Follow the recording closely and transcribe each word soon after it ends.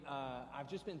I've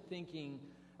just been thinking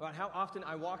about how often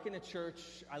I walk into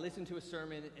church, I listen to a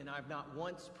sermon, and I've not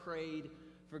once prayed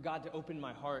for God to open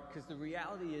my heart. Because the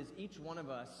reality is each one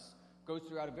of us goes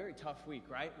throughout a very tough week,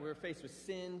 right? We're faced with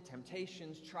sin,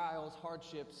 temptations, trials,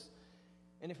 hardships.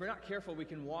 And if we're not careful, we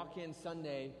can walk in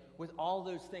Sunday with all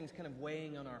those things kind of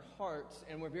weighing on our hearts,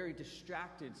 and we're very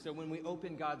distracted. So when we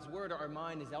open God's Word, our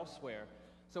mind is elsewhere.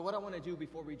 So what I want to do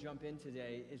before we jump in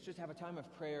today is just have a time of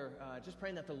prayer, just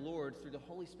praying that the Lord, through the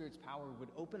Holy Spirit's power, would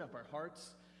open up our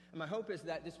hearts. And my hope is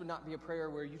that this would not be a prayer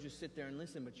where you just sit there and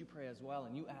listen, but you pray as well,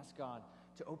 and you ask God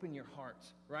to open your heart,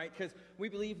 right? Because we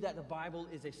believe that the Bible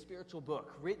is a spiritual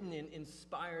book, written and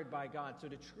inspired by God. So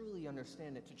to truly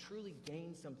understand it, to truly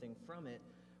gain something from it,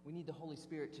 we need the Holy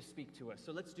Spirit to speak to us.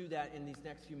 So let's do that in these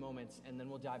next few moments, and then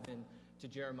we'll dive into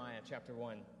Jeremiah chapter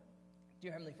 1.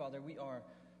 Dear Heavenly Father, we are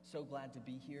so glad to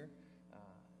be here.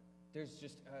 There's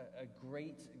just a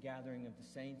great gathering of the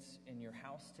saints in your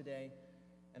house today.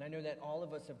 And I know that all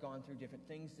of us have gone through different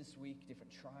things this week,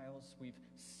 different trials. We've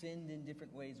sinned in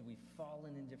different ways. We've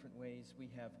fallen in different ways. We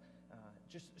have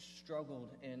just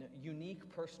struggled in unique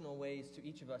personal ways to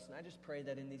each of us. And I just pray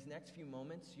that in these next few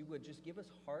moments, you would just give us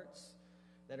hearts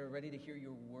that are ready to hear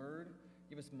your word.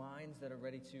 Give us minds that are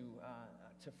ready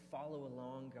to follow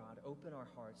along, God. Open our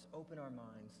hearts, open our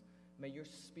minds. May your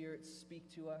Spirit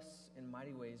speak to us in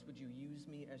mighty ways. Would you use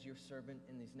me as your servant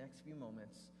in these next few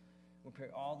moments? We pray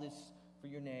all this for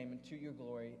your name and to your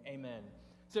glory. Amen.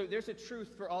 So there's a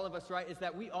truth for all of us, right, is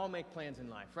that we all make plans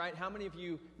in life, right? How many of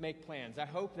you make plans? I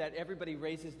hope that everybody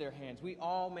raises their hands. We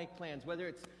all make plans, whether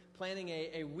it's planning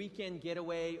a weekend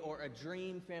getaway or a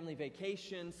dream family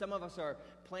vacation. Some of us are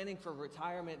planning for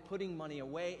retirement, putting money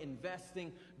away,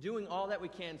 investing, doing all that we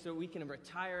can so we can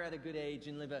retire at a good age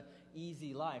and live an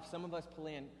easy life. Some of us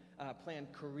plan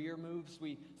career moves.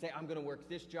 We say, I'm going to work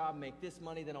this job, make this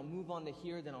money, then I'll move on to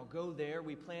here, then I'll go there.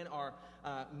 We plan our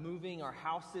moving our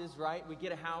houses, right? We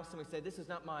get a house and we say, this is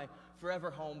not my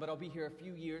forever home, but I'll be here a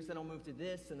few years, then I'll move to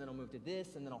this, and then I'll move to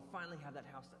this, and then I'll finally have that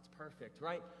house that's perfect,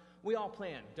 right? We all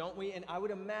plan, don't we? And I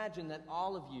would imagine that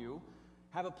all of you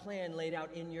have a plan laid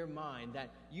out in your mind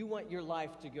that you want your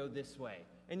life to go this way.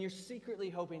 And you're secretly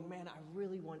hoping, man, I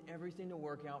really want everything to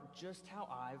work out just how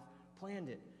I've planned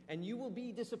it. And you will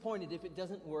be disappointed if it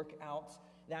doesn't work out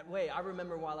that way. I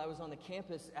remember while I was on the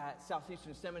campus at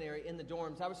Southeastern Seminary in the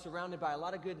dorms, I was surrounded by a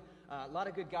lot of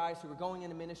good guys who were going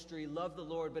into ministry, loved the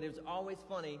Lord, but it was always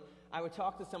funny. I would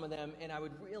talk to some of them, and I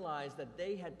would realize that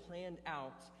they had planned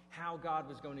out how God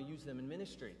was going to use them in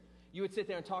ministry. You would sit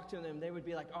there and talk to them, they would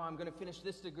be like, oh, I'm going to finish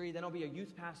this degree, then I'll be a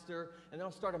youth pastor, and then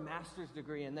I'll start a master's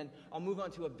degree, and then I'll move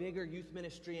on to a bigger youth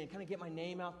ministry and kind of get my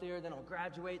name out there, then I'll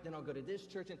graduate, then I'll go to this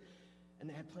church, and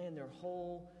they had planned their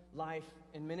whole life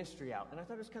and ministry out. And I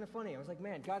thought it was kind of funny. I was like,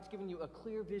 man, God's given you a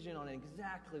clear vision on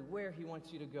exactly where he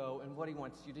wants you to go and what he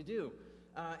wants you to do.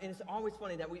 And it's always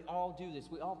funny that we all do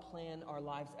this. We all plan our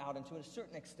lives out, and to a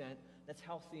certain extent, that's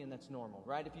healthy and that's normal,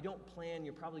 right? If you don't plan,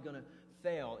 you're probably going to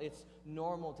fail. It's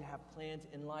normal to have plans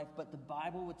in life, but the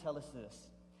Bible would tell us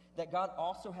this, that God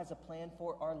also has a plan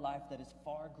for our life that is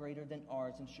far greater than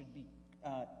ours and should be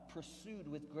pursued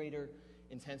with greater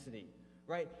intensity.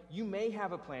 Right? You may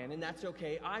have a plan, and that's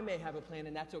okay. I may have a plan,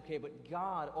 and that's okay. But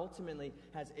God ultimately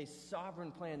has a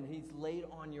sovereign plan that he's laid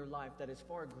on your life that is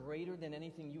far greater than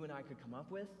anything you and I could come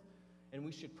up with. And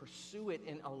we should pursue it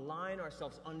and align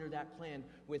ourselves under that plan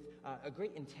with a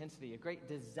great intensity, a great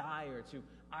desire to,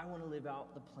 I want to live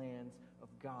out the plans of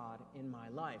God in my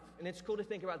life. And it's cool to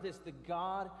think about this. The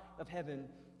God of heaven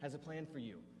has a plan for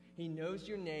you. He knows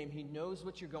your name, he knows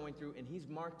what you're going through, and he's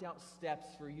marked out steps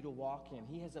for you to walk in.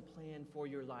 He has a plan for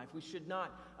your life. We should not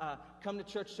come to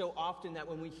church so often that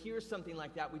when we hear something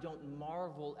like that, we don't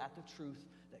marvel at the truth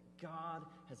that God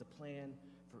has a plan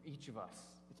for each of us.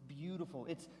 It's beautiful.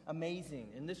 It's amazing.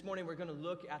 And this morning we're going to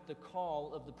look at the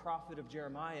call of the prophet of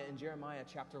Jeremiah in Jeremiah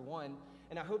chapter 1.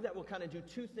 And I hope that we'll kind of do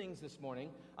two things this morning.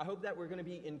 I hope that we're going to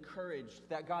be encouraged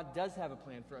that God does have a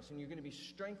plan for us, and you're going to be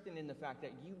strengthened in the fact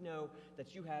that you know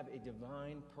that you have a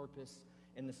divine purpose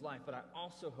in this life. But I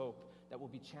also hope that we'll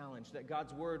be challenged, that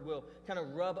God's word will kind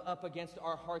of rub up against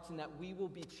our hearts, and that we will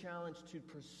be challenged to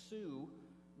pursue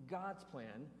God's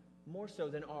plan more so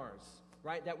than ours,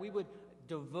 right? That we would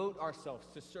devote ourselves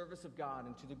to service of God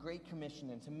and to the Great Commission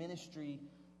and to ministry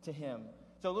to him.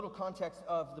 So a little context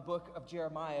of the book of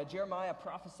Jeremiah. Jeremiah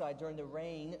prophesied during the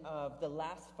reign of the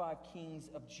last 5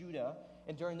 kings of Judah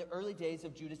and during the early days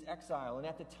of Judah's exile. And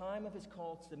at the time of his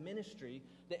call to the ministry,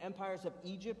 the empires of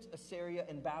Egypt, Assyria,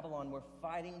 and Babylon were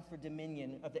fighting for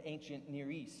dominion of the ancient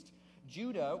Near East.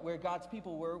 Judah, where God's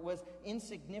people were, was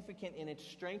insignificant in its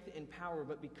strength and power,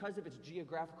 but because of its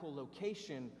geographical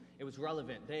location, It was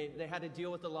relevant. They had to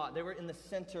deal with a lot. They were in the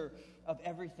center of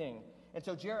everything. And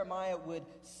so Jeremiah would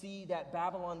see that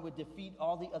Babylon would defeat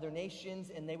all the other nations,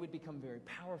 and they would become very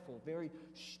powerful, very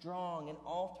strong. And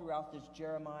all throughout this,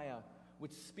 Jeremiah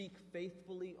would speak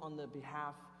faithfully on the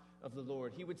behalf of the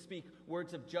Lord. He would speak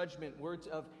words of judgment, words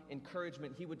of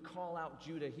encouragement. He would call out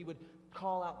Judah. He would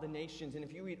call out the nations. And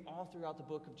if you read all throughout the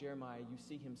book of Jeremiah, you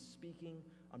see him speaking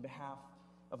on behalf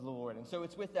of the Lord. And so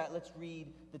it's with that, let's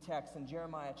read the text in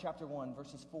Jeremiah chapter 1,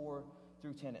 verses 4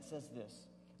 through 10. It says this: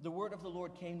 "The word of the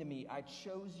Lord came to me. I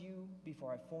chose you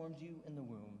before I formed you in the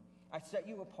womb. I set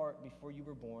you apart before you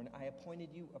were born. I appointed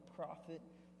you a prophet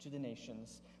to the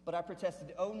nations. But I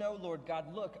protested, 'Oh no, Lord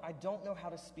God, look, I don't know how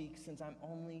to speak since I'm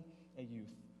only a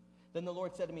youth.' Then the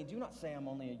Lord said to me, 'Do not say I'm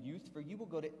only a youth, for you will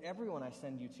go to everyone I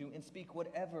send you to and speak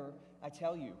whatever I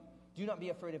tell you. Do not be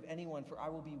afraid of anyone, for I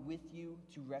will be with you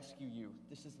to rescue you.'"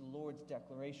 This is the Lord's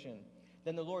declaration.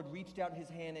 "Then the Lord reached out his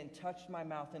hand and touched my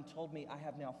mouth and told me, 'I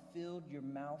have now filled your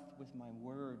mouth with my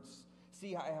words.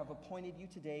 See, I have appointed you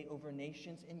today over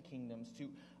nations and kingdoms to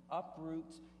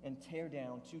uproot and tear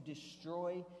down, to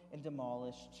destroy and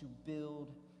demolish, to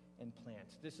build and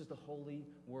plant.'" This is the holy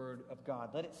word of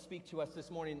God. Let it speak to us this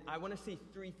morning. I want to see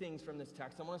three things from this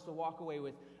text. I want us to walk away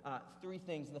with three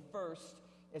things. The first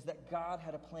is that God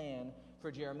had a plan for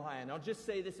Jeremiah. And I'll just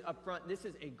say this up front. This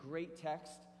is a great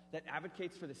text that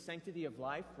advocates for the sanctity of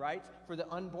life, right? For the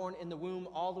unborn in the womb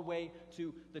all the way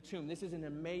to the tomb. This is an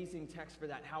amazing text for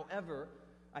that. However,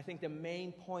 I think the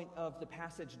main point of the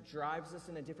passage drives us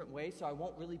in a different way, so I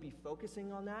won't really be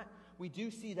focusing on that. We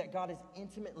do see that God is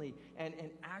intimately and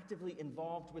actively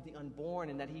involved with the unborn,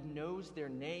 and that he knows their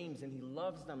names and he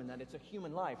loves them, and that it's a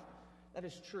human life. That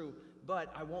is true,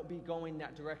 but I won't be going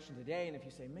that direction today. And if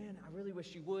you say, "Man, I really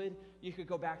wish you would," you could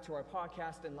go back to our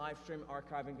podcast and live stream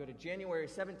archive and go to January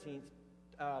 17th,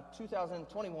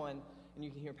 2021, and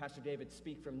you can hear Pastor David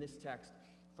speak from this text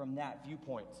from that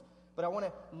viewpoint. But I want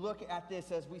to look at this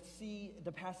as we see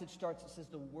the passage starts. It says,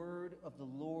 "The word of the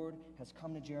Lord has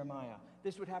come to Jeremiah."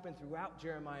 This would happen throughout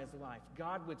Jeremiah's life.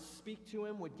 God would speak to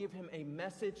him, would give him a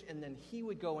message, and then he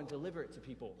would go and deliver it to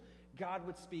people. God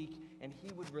would speak, and he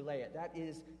would relay it. That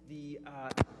is the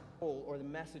goal or the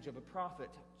message of a prophet.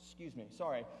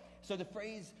 So the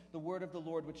phrase, "the word of the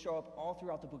Lord," would show up all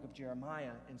throughout the book of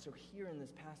Jeremiah. And so here in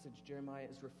this passage, Jeremiah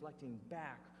is reflecting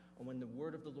back on when the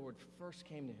word of the Lord first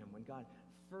came to him, when God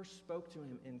first spoke to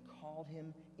him and called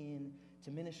him into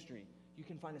ministry. You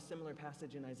can find a similar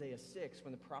passage in Isaiah 6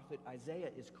 when the prophet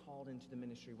Isaiah is called into the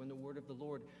ministry, when the word of the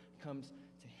Lord comes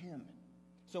to him.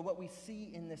 So what we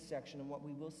see in this section and what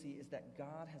we will see is that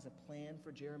God has a plan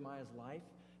for Jeremiah's life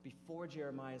before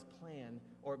Jeremiah's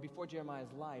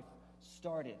life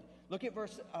started. Look at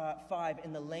verse 5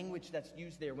 in the language that's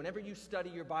used there. Whenever you study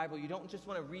your Bible, you don't just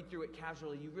want to read through it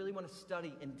casually. You really want to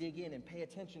study and dig in and pay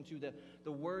attention to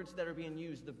the words that are being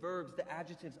used, the verbs, the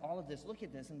adjectives, all of this. Look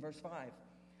at this in verse 5.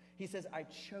 He says, "I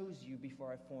chose you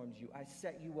before I formed you. I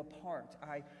set you apart.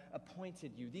 I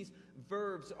appointed you." These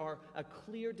verbs are a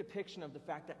clear depiction of the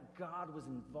fact that God was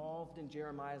involved in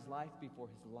Jeremiah's life before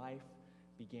his life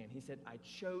began. He said, "I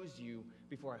chose you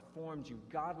before I formed you."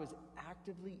 God was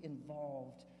actively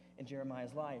involved in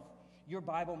Jeremiah's life. Your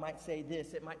Bible might say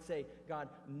this. It might say, God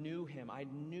knew him. "I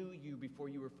knew you before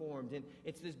you were formed." And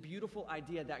it's this beautiful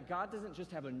idea that God doesn't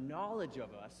just have a knowledge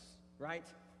of us, right?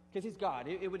 Because he's God.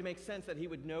 It would make sense that he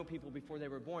would know people before they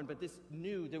were born. But this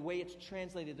 "knew," the way it's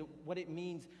translated, what it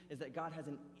means is that God has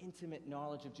an intimate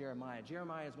knowledge of Jeremiah.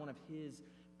 Jeremiah is one of his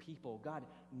people. God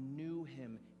knew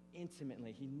him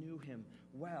intimately. He knew him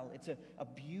well. It's a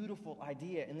beautiful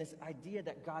idea. And this idea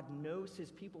that God knows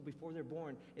his people before they're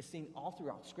born is seen all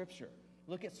throughout Scripture.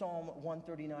 Look at Psalm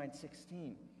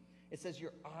 139:16. It says,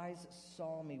 "Your eyes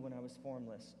saw me when I was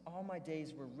formless. All my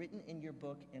days were written in your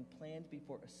book and planned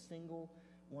before a single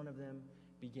one of them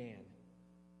began."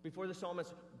 Before the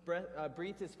psalmist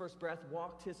breathed his first breath,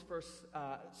 walked his first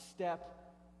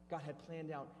step, God had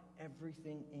planned out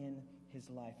everything in his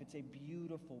life. It's a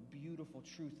beautiful, beautiful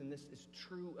truth, and this is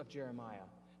true of Jeremiah,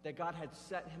 that God had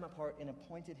set him apart and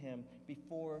appointed him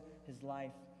before his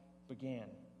life began.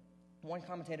 One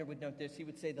commentator would note this. He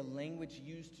would say the language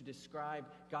used to describe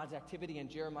God's activity in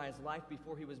Jeremiah's life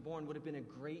before he was born would have been a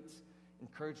great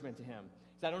encouragement to him.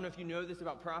 So I don't know if you know this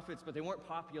about prophets, but they weren't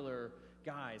popular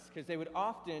guys, because they would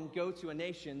often go to a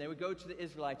nation, they would go to the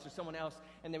Israelites or someone else,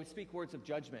 and they would speak words of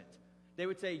judgment. They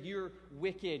would say, "You're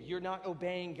wicked, you're not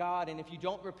obeying God, and if you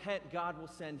don't repent, God will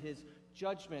send his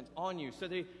judgment on you." So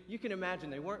you can imagine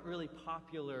they weren't really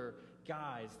popular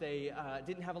guys. They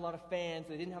didn't have a lot of fans,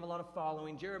 they didn't have a lot of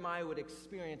following. Jeremiah would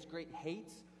experience great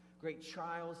hates, great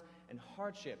trials, and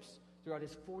hardships throughout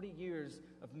his 40 years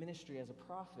of ministry as a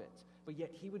prophet. But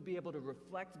yet he would be able to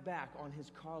reflect back on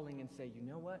his calling and say, you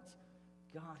know what?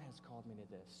 God has called me to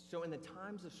this. So in the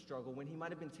times of struggle, when he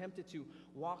might have been tempted to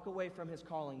walk away from his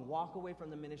calling, walk away from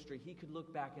the ministry, he could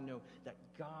look back and know that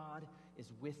God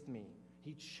is with me.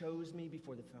 He chose me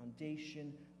before the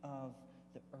foundation of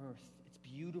the earth. It's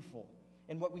beautiful.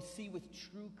 And what we see with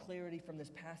true clarity from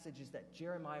this passage is that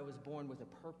Jeremiah was born with a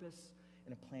purpose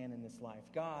and a plan in this life.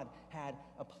 God had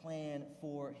a plan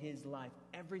for his life.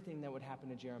 Everything that would happen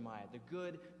to Jeremiah, the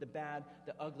good, the bad,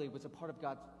 the ugly, was a part of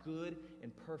God's good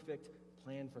and perfect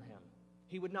plan for him.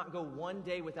 He would not go one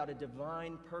day without a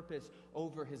divine purpose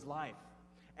over his life.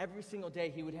 Every single day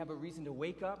he would have a reason to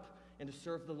wake up and to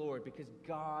serve the Lord because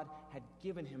God had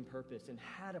given him purpose and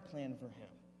had a plan for him.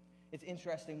 It's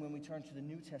interesting when we turn to the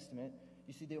New Testament,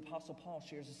 you see the Apostle Paul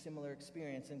shares a similar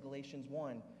experience in Galatians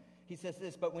 1. He says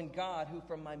this, "But when God, who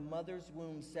from my mother's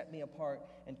womb set me apart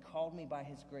and called me by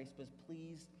his grace, was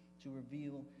pleased to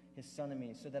reveal his Son to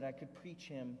me so that I could preach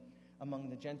him among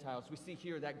the Gentiles." We see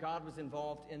here that God was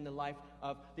involved in the life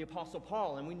of the Apostle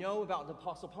Paul. And we know about the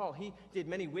Apostle Paul. He did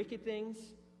many wicked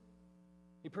things.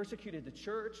 He persecuted the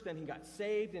church, then he got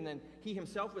saved, and then he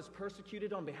himself was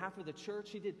persecuted on behalf of the church.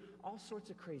 He did all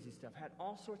sorts of crazy stuff, had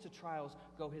all sorts of trials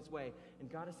go his way. And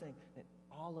God is saying that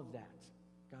all of that,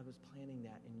 God was planning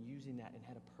that and using that and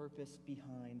had a purpose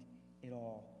behind it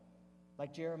all.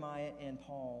 Like Jeremiah and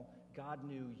Paul, God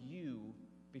knew you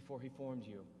before he formed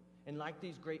you. And like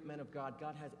these great men of God,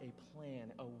 God has a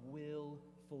plan, a will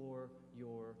for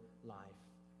your life.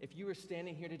 If you are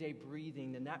standing here today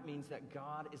breathing, then that means that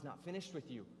God is not finished with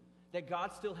you. That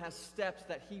God still has steps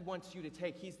that he wants you to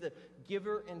take. He's the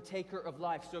giver and taker of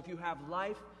life. So if you have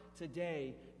life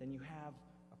today, then you have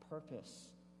a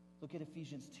purpose. Look at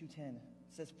Ephesians 2:10.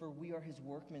 It says, "For we are his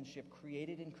workmanship,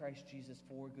 created in Christ Jesus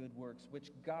for good works,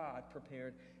 which God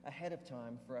prepared ahead of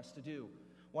time for us to do."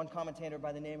 One commentator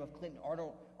by the name of Clinton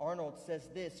Arnold says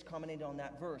this, commenting on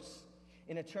that verse: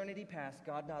 "In eternity past,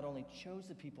 God not only chose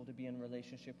the people to be in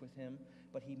relationship with him,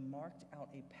 but he marked out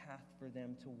a path for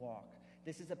them to walk.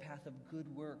 This is a path of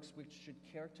good works which should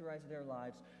characterize their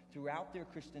lives throughout their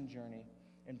Christian journey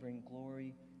and bring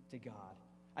glory to God."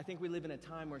 I think we live in a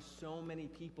time where so many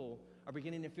people are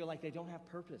beginning to feel like they don't have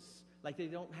purpose, like they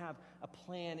don't have a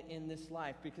plan in this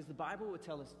life, because the Bible would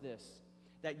tell us this,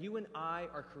 that you and I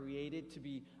are created to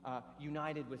be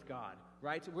united with God,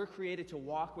 right? So we're created to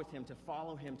walk with him, to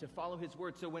follow his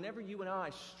word. So whenever you and I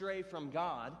stray from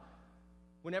God,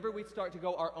 whenever we start to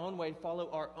go our own way,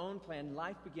 follow our own plan,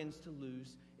 life begins to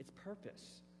lose its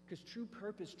purpose. Because true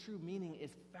purpose, true meaning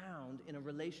is found in a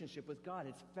relationship with God.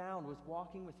 It's found with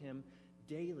walking with him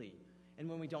daily. And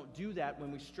when we don't do that,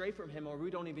 when we stray from him or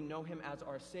we don't even know him as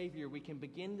our Savior, we can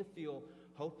begin to feel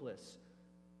hopeless,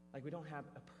 like we don't have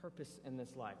a purpose in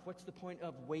this life. What's the point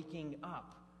of waking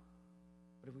up?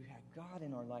 But if we've had God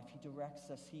in our life, he directs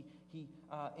us, he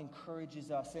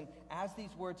encourages us. And as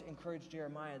these words encourage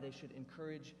Jeremiah, they should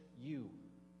encourage you.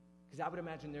 Because I would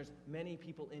imagine there's many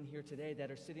people in here today that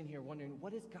are sitting here wondering,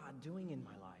 what is God doing in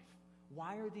my life?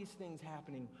 Why are these things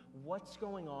happening? What's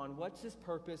going on? What's his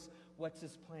purpose? What's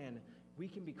his plan? We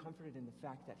can be comforted in the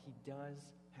fact that he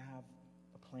does have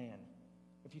a plan.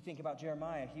 If you think about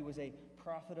Jeremiah, he was a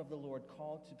prophet of the Lord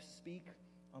called to speak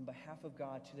on behalf of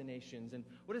God to the nations. And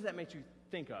what does that make you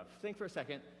think of? Think for a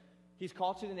second. He's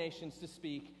called to the nations to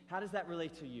speak. How does that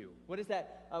relate to you? What is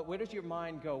that? Where does your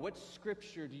mind go? What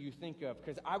scripture do you think of?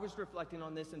 Because I was reflecting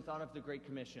on this and thought of the Great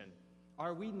Commission.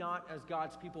 Are we not, as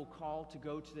God's people, called to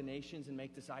go to the nations and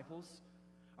make disciples?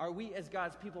 Are we, as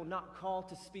God's people, not called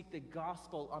to speak the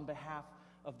gospel on behalf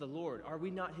of the Lord? Are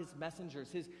we not his messengers,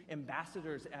 his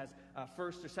ambassadors, as 1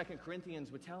 or 2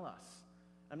 Corinthians would tell us?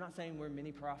 I'm not saying we're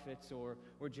mini prophets or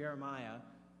we're Jeremiah,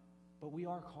 but we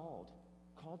are called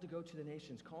to go to the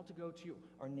nations, called to go to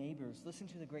our neighbors. Listen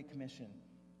to the Great Commission,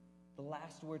 the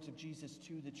last words of Jesus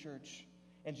to the church.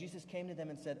 "And Jesus came to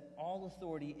them and said, 'All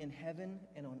authority in heaven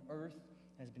and on earth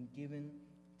has been given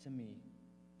to me.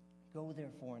 Go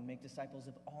therefore and make disciples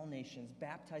of all nations,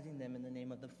 baptizing them in the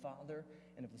name of the Father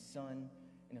and of the Son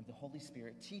and of the Holy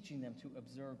Spirit, teaching them to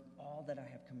observe all that I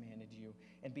have commanded you.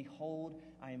 And behold,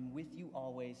 I am with you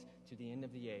always to the end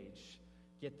of the age.'"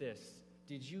 Get this.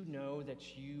 Did you know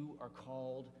that you are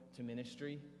called to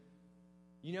ministry?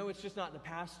 You know, it's just not the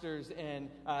pastors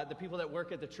and the people that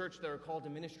work at the church that are called to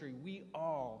ministry. We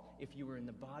all, if you were in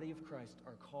the body of Christ,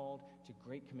 are called to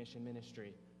Great Commission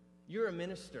ministry. You're a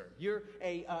minister. You're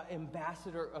an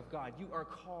ambassador of God. You are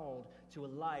called to a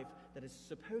life that is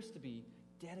supposed to be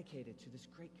dedicated to this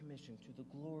Great Commission, to the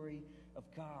glory of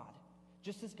God.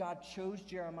 Just as God chose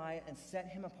Jeremiah and set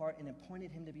him apart and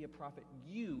appointed him to be a prophet,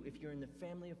 you, if you're in the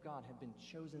family of God, have been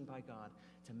chosen by God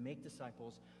to make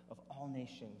disciples of all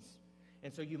nations.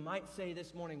 And so you might say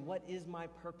this morning, what is my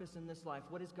purpose in this life?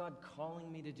 What is God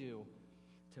calling me to do?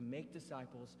 To make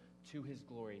disciples to his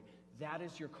glory. That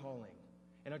is your calling.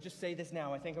 And I'll just say this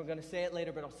now. I think I'm going to say it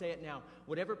later, but I'll say it now.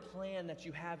 Whatever plan that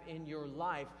you have in your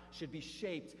life should be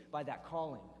shaped by that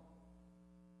calling.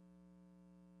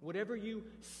 Whatever you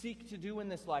seek to do in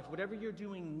this life, whatever you're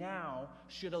doing now,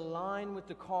 should align with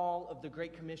the call of the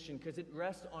Great Commission, because it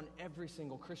rests on every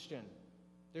single Christian.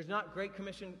 There's not Great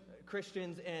Commission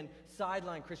Christians and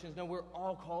sideline Christians. No, we're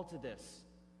all called to this.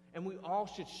 And we all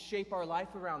should shape our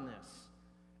life around this.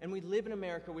 And we live in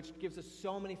America, which gives us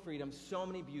so many freedoms, so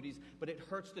many beauties, but it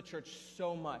hurts the church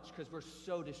so much because we're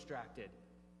so distracted.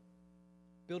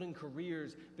 Building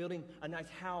careers, building a nice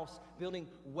house, building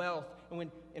wealth. And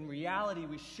when in reality,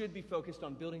 we should be focused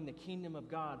on building the kingdom of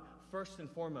God first and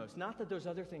foremost. Not that those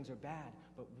other things are bad,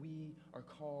 but we are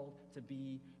called to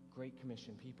be Great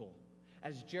Commission people.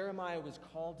 As Jeremiah was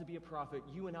called to be a prophet,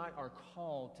 you and I are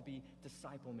called to be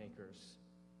disciple makers.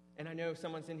 And I know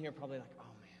someone's in here probably like,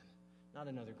 oh man, not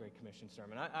another Great Commission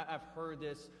sermon. I've heard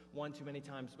this one too many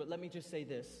times, but let me just say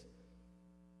this.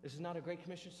 This is not a Great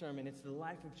Commission sermon. It's the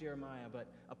life of Jeremiah, but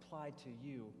applied to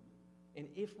you. And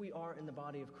if we are in the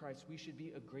body of Christ, we should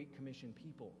be a Great Commission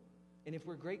people. And if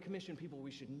we're Great Commission people,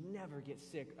 we should never get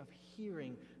sick of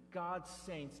hearing God's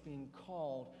saints being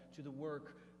called to the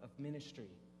work of ministry,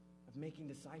 of making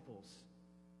disciples.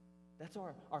 That's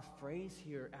our phrase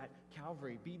here at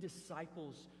Calvary. Be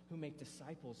disciples who make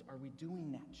disciples. Are we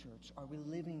doing that, church? Are we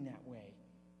living that way?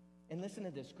 And listen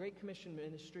to this. Great Commission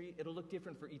ministry, it'll look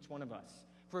different for each one of us.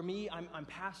 For me, I'm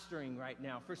pastoring right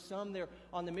now. For some, they're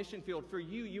on the mission field. For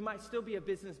you, you might still be a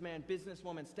businessman,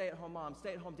 businesswoman, stay-at-home mom,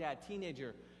 stay-at-home dad,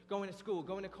 teenager, going to school,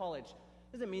 going to college.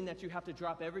 Doesn't mean that you have to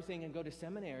drop everything and go to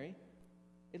seminary.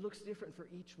 It looks different for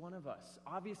each one of us.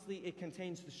 Obviously, it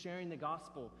contains the sharing the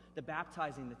gospel, the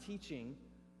baptizing, the teaching.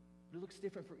 But it looks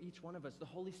different for each one of us. The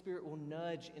Holy Spirit will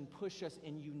nudge and push us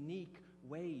in unique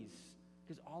ways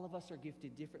because all of us are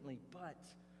gifted differently, but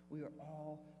we are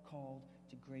all called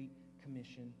to Great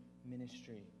Commission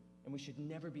ministry. And we should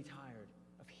never be tired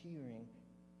of hearing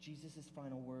Jesus'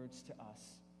 final words to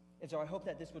us. And so I hope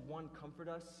that this would, one, comfort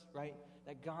us, right?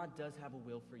 That God does have a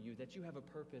will for you, that you have a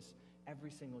purpose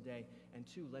every single day. And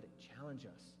two, let it challenge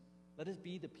us. Let us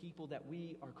be the people that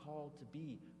we are called to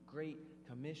be, Great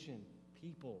Commission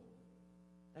people.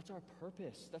 That's our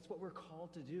purpose. That's what we're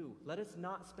called to do. Let us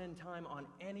not spend time on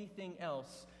anything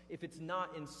else if it's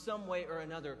not in some way or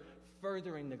another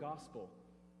furthering the gospel.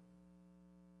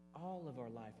 All of our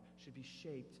life should be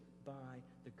shaped by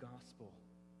the gospel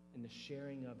and the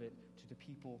sharing of it to the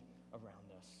people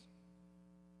around us.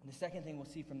 And the second thing we'll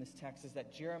see from this text is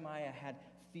that Jeremiah had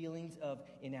feelings of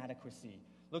inadequacy.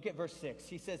 Look at verse 6.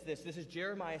 He says this. This is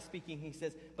Jeremiah speaking. He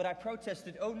says, "But I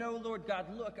protested, 'Oh no, Lord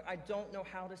God, look, I don't know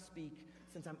how to speak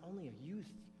since I'm only a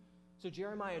youth.'" So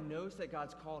Jeremiah knows that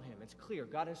God's called him. It's clear.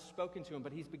 God has spoken to him,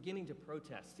 but he's beginning to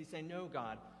protest. He's saying, "No,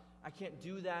 God, I can't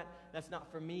do that. That's not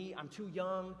for me. I'm too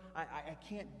young. I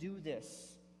can't do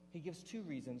this." He gives two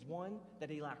reasons. One, that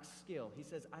he lacks skill. He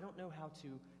says, "I don't know how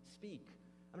to speak.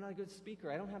 I'm not a good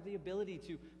speaker. I don't have the ability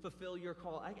to fulfill your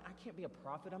call. I can't be a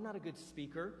prophet. I'm not a good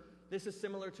speaker." This is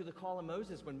similar to the call of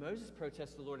Moses when Moses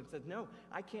protested the Lord and said, "No,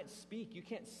 I can't speak. You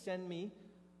can't send me."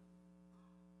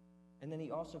 And then he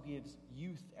also gives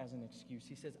youth as an excuse.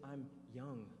 He says, "I'm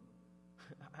young.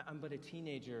 I'm but a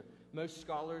teenager." Most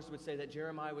scholars would say that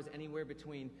Jeremiah was anywhere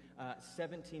between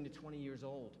 17 to 20 years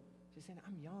old. So he's saying,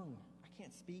 "I'm young. I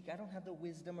can't speak. I don't have the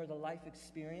wisdom or the life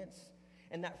experience."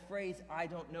 And that phrase, "I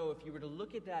don't know," if you were to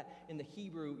look at that in the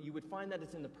Hebrew, you would find that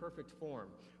it's in the perfect form,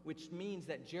 which means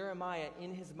that Jeremiah,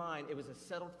 in his mind, it was a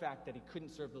settled fact that he couldn't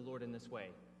serve the Lord in this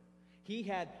way. He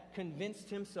had convinced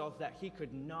himself that he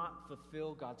could not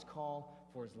fulfill God's call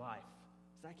for his life.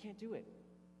 He said, "I can't do it."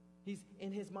 He's,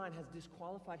 in his mind, has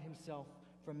disqualified himself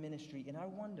from ministry. And I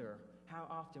wonder how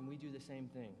often we do the same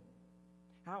thing.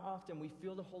 How often we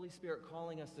feel the Holy Spirit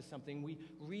calling us to something. We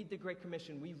read the Great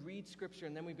Commission, we read Scripture,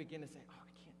 and then we begin to say, "Oh,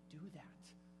 I can't do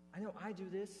that. I know I do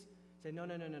this." Say, no,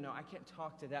 I can't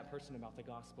talk to that person about the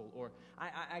gospel. Or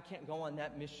I can't go on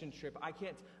that mission trip. I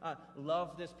can't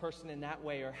love this person in that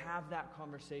way or have that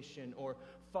conversation or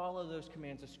follow those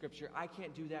commands of Scripture. I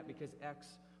can't do that because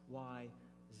X, Y,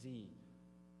 Z.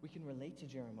 We can relate to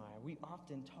Jeremiah. We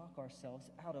often talk ourselves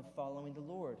out of following the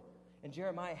Lord. And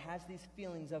Jeremiah has these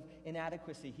feelings of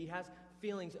inadequacy. He has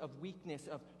feelings of weakness,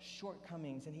 of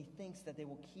shortcomings, and he thinks that they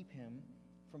will keep him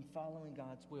from following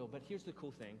God's will. But here's the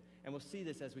cool thing, and we'll see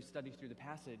this as we study through the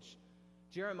passage.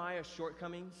 Jeremiah's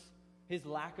shortcomings, his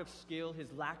lack of skill,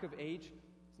 his lack of age,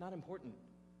 it's not important.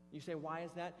 You say, why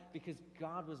is that? Because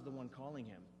God was the one calling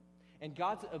him. And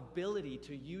God's ability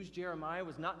to use Jeremiah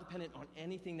was not dependent on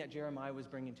anything that Jeremiah was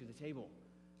bringing to the table.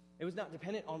 It was not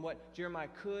dependent on what Jeremiah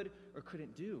could or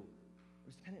couldn't do. It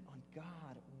was dependent on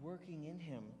God working in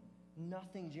him.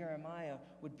 Nothing Jeremiah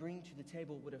would bring to the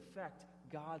table would affect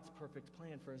God's perfect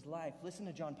plan for his life. Listen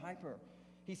to John Piper.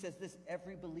 He says this: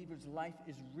 every believer's life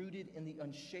is rooted in the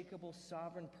unshakable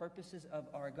sovereign purposes of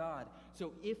our God.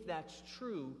 So if that's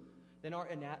true, then our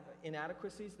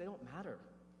inadequacies, they don't matter.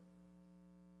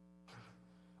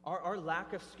 Our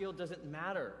lack of skill doesn't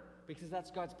matter because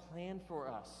that's God's plan for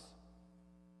us.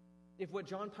 If what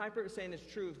John Piper is saying is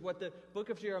true, if what the book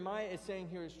of Jeremiah is saying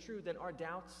here is true, then our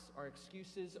doubts, our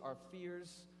excuses, our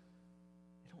fears,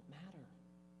 they don't matter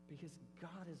because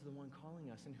God is the one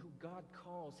calling us, and who God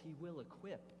calls, he will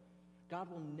equip. God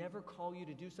will never call you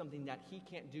to do something that he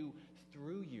can't do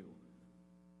through you,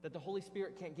 that the Holy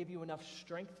Spirit can't give you enough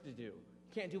strength to do.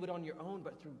 You can't do it on your own,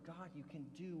 but through God you can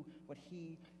do what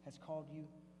he has called you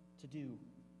to do.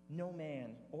 No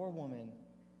man or woman,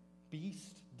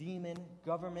 beast, demon,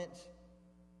 government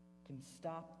can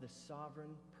stop the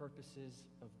sovereign purposes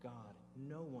of God.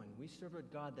 No one. We serve a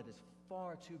God that is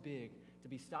far too big to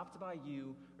be stopped by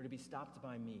you or to be stopped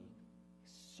by me.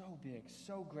 So big,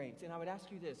 so great. And I would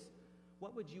ask you this: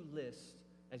 what would you list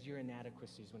as your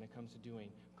inadequacies when it comes to doing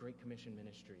Great Commission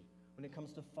ministry? When it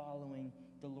comes to following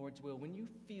the Lord's will? When you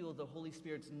feel the Holy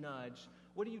Spirit's nudge,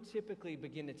 what do you typically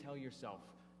begin to tell yourself?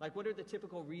 Like, what are the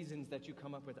typical reasons that you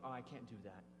come up with? Oh, I can't do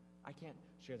that. I can't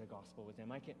share the gospel with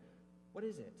them. I can't. What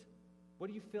is it?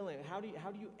 What are you feeling? How do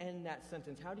you end that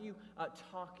sentence? How do you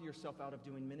talk yourself out of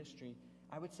doing ministry?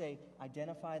 I would say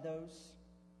identify those.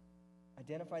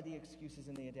 Identify the excuses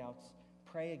and the doubts.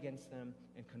 Pray against them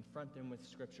and confront them with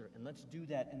Scripture. And let's do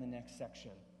that in the next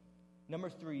section. Number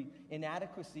 3,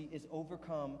 inadequacy is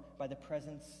overcome by the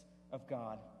presence of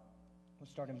God. We'll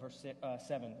start in verse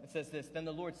 7. It says this: then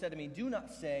the Lord said to me, do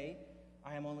not say,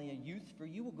 I am only a youth, for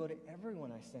you will go to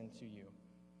everyone I send to you,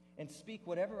 and speak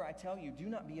whatever I tell you. Do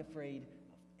not be afraid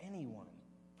of anyone,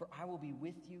 for I will be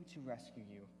with you to rescue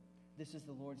you. This is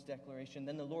the Lord's declaration.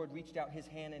 Then the Lord reached out his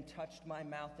hand and touched my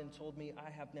mouth and told me, I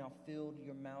have now filled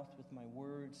your mouth with my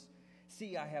words.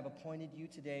 See, I have appointed you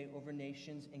today over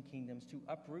nations and kingdoms, to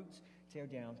uproot, tear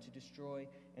down, to destroy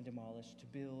and demolish, to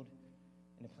build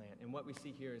and to plant. And what we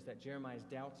see here is that Jeremiah's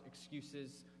doubts,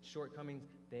 excuses, shortcomings,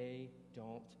 they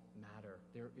don't matter.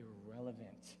 They're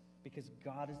irrelevant because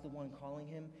God is the one calling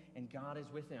him and God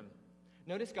is with him.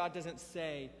 Notice God doesn't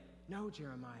say, no,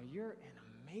 Jeremiah, you're an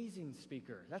amazing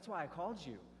speaker. That's why I called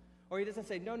you. Or he doesn't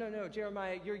say, no,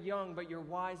 Jeremiah, you're young, but you're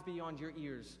wise beyond your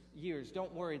years.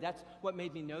 Don't worry, that's what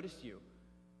made me notice you.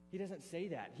 He doesn't say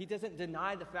that. He doesn't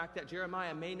deny the fact that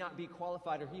Jeremiah may not be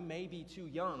qualified or he may be too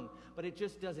young, but it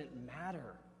just doesn't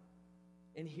matter.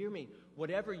 And hear me,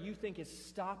 whatever you think is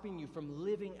stopping you from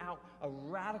living out a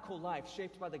radical life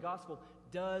shaped by the gospel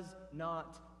does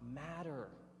not matter.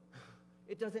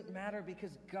 It doesn't matter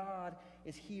because God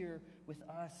is here with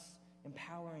us,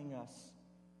 empowering us.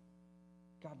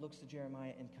 God looks to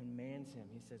Jeremiah and commands him.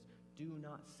 He says, do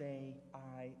not say,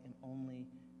 I am only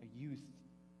a youth.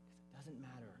 Because it doesn't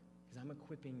matter, because I'm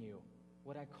equipping you.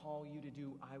 What I call you to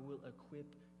do, I will equip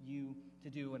you to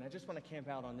do. And I just want to camp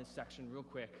out on this section real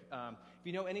quick. If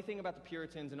you know anything about the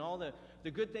Puritans and all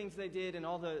the good things they did and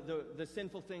all the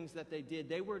sinful things that they did,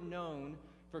 they were known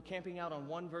for camping out on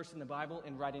one verse in the Bible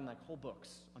and writing like whole books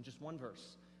on just one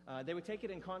verse. They would take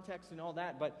it in context and all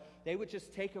that, but they would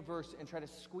just take a verse and try to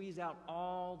squeeze out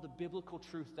all the biblical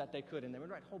truth that they could, and they would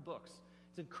write whole books.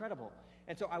 It's incredible.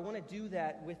 And so I want to do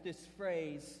that with this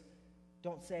phrase,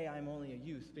 don't say I'm only a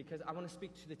youth, because I want to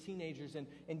speak to the teenagers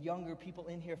and younger people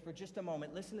in here for just a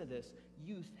moment. Listen to this.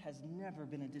 Youth has never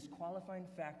been a disqualifying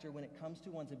factor when it comes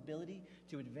to one's ability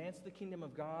to advance the kingdom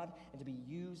of God and to be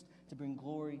used to bring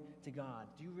glory to God.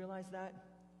 Do you realize that?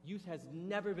 Youth has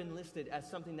never been listed as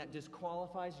something that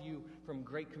disqualifies you from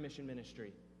Great Commission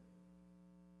ministry.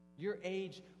 Your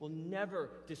age will never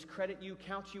discredit you,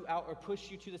 count you out, or push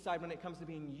you to the side when it comes to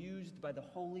being used by the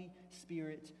Holy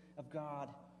Spirit of God.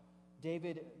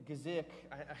 David Guzik,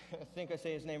 I think I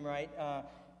say his name right,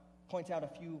 points out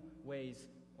a few ways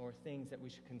or things that we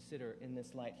should consider in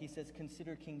this light. He says,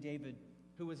 consider King David,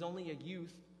 who was only a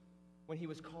youth when he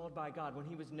was called by God, when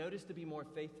he was noticed to be more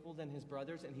faithful than his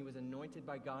brothers, and he was anointed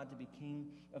by God to be king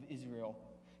of Israel.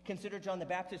 Consider John the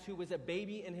Baptist, who was a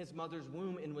baby in his mother's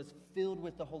womb and was filled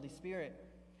with the Holy Spirit.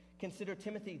 Consider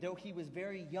Timothy. Though he was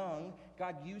very young,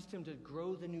 God used him to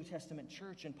grow the New Testament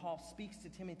church. And Paul speaks to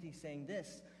Timothy saying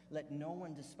this, let no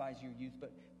one despise your youth,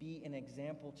 but be an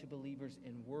example to believers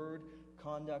in word,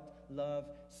 conduct, love,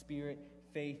 spirit,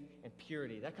 faith, and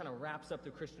purity. That kind of wraps up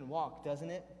the Christian walk, doesn't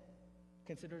it?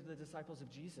 Consider the disciples of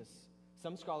Jesus.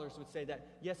 Some scholars would say that,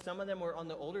 yes, some of them were on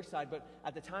the older side, but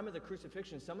at the time of the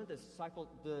crucifixion, some of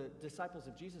the disciples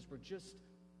of Jesus were just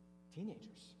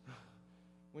teenagers.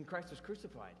 When Christ was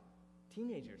crucified,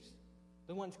 teenagers,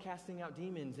 the ones casting out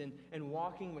demons and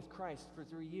walking with Christ for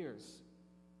 3 years.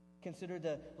 Consider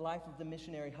the life of the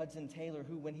missionary Hudson Taylor,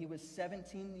 who, when he was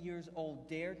 17 years old,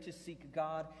 dared to seek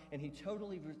God, and he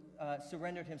totally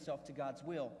surrendered himself to God's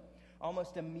will.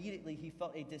 Almost immediately, he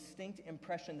felt a distinct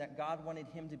impression that God wanted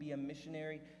him to be a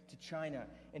missionary to China,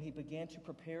 and he began to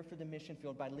prepare for the mission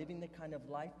field by living the kind of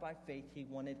life by faith he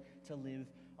wanted to live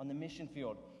on the mission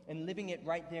field. And living it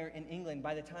right there in England,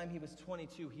 by the time he was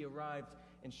 22, he arrived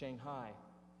in Shanghai.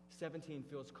 17,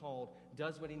 feels called,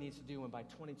 does what he needs to do, and by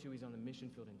 22, he's on the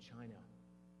mission field in China.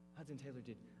 Hudson Taylor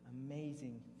did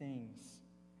amazing things.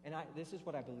 And this is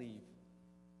what I believe.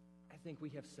 I think we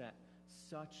have set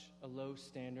such a low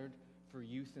standard for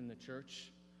youth in the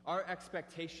church. Our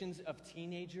expectations of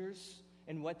teenagers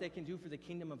and what they can do for the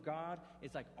kingdom of God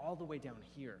is like all the way down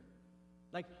here.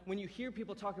 Like when you hear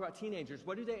people talk about teenagers,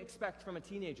 what do they expect from a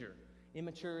teenager?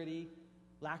 Immaturity,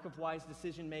 lack of wise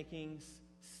decision makings,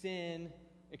 sin,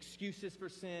 excuses for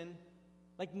sin.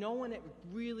 Like no one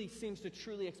really seems to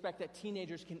truly expect that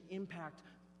teenagers can impact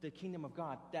the kingdom of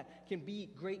God, that can be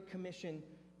Great Commission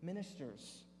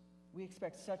ministers. We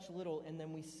expect such little, and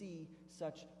then we see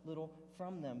such little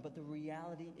from them. But the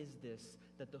reality is this,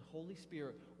 that the Holy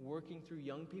Spirit working through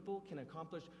young people can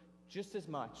accomplish just as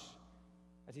much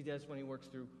as he does when he works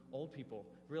through old people.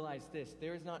 Realize this,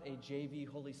 there is not a JV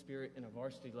Holy Spirit and a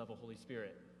varsity level Holy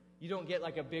Spirit. You don't get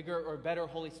like a bigger or better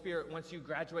Holy Spirit once you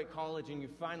graduate college and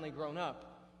you've finally grown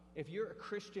up. If you're a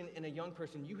Christian and a young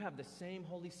person, you have the same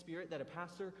Holy Spirit that a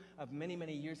pastor of many,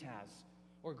 many years has,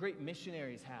 or great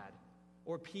missionaries had,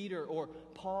 or Peter or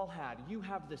Paul had. You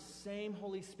have the same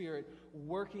Holy Spirit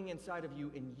working inside of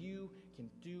you, and you can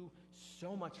do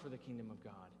so much for the kingdom of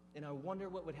God. And I wonder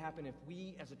what would happen if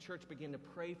we as a church begin to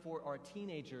pray for our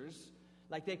teenagers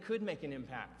like they could make an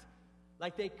impact,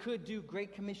 like they could do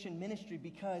Great Commission ministry,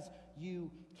 because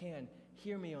you can.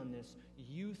 Hear me on this.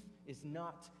 Youth is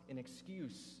not an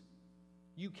excuse.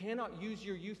 You cannot use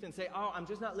your youth and say, oh, I'm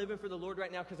just not living for the Lord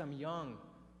right now because I'm young.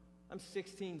 I'm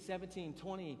 16, 17,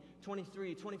 20,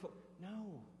 23, 24.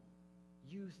 No,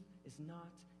 youth is not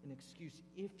an excuse.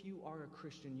 If you are a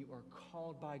Christian, you are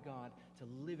called by God to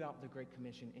live out the Great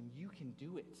Commission, and you can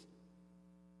do it,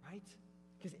 right?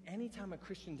 Because anytime a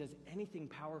Christian does anything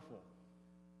powerful,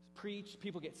 preach,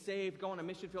 people get saved, go on a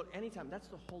mission field, anytime, that's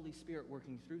the Holy Spirit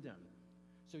working through them.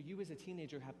 So you as a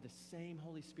teenager have the same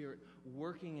Holy Spirit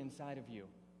working inside of you,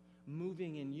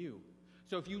 moving in you.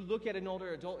 So if you look at an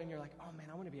older adult and you're like, oh man,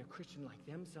 I want to be a Christian like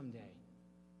them someday,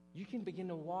 you can begin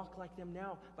to walk like them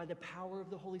now by the power of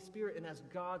the Holy Spirit and as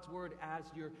God's word as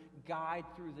your guide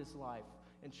through this life.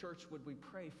 And church, would we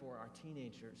pray for our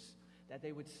teenagers that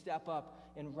they would step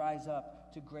up and rise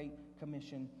up to Great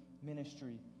Commission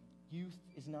ministry. Youth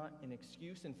is not an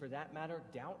excuse, and for that matter,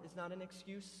 doubt is not an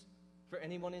excuse for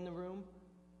anyone in the room.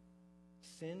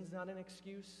 Sin's not an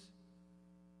excuse.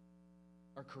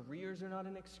 Our careers are not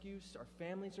an excuse. Our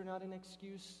families are not an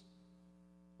excuse.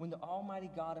 When the Almighty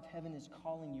God of heaven is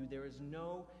calling you, there is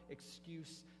no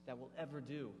excuse that will ever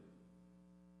do.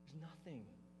 There's nothing.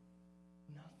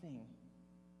 Nothing.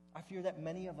 I fear that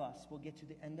many of us will get to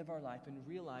the end of our life and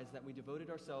realize that we devoted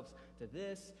ourselves to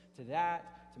this, to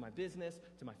that, to my business,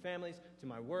 to my families, to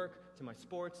my work, to my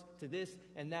sports, to this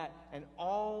and that. And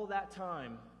all that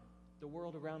time, the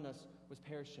world around us was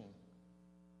perishing.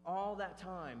 All that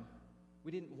time,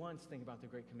 we didn't once think about the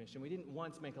Great Commission. We didn't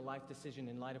once make a life decision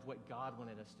in light of what God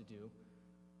wanted us to do.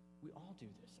 We all do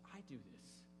this. I do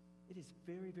this. It is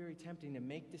very, very tempting to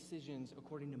make decisions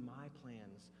according to my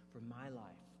plans for my life,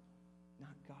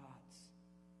 not God's.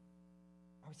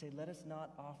 I would say, let us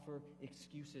not offer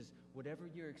excuses, whatever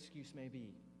your excuse may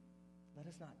be. Let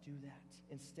us not do that.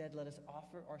 Instead, let us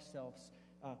offer ourselves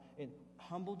in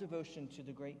humble devotion to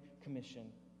the Great Commission,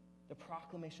 the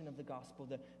proclamation of the gospel,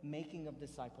 the making of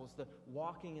disciples, the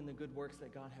walking in the good works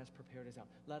that God has prepared us out.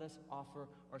 Let us offer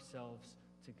ourselves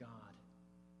to God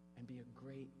and be a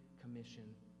Great Commission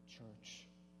church.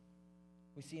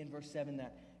 We see in verse 7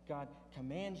 that God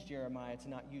commands Jeremiah to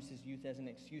not use his youth as an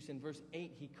excuse. In verse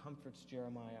 8, he comforts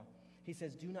Jeremiah. He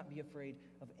says, do not be afraid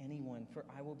of anyone, for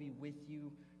I will be with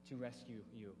you to rescue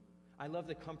you. I love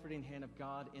the comforting hand of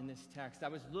God in this text. I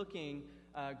was looking,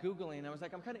 Googling, I was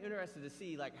like, I'm kind of interested to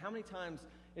see, like, how many times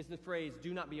is the phrase,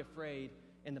 do not be afraid,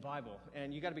 in the Bible?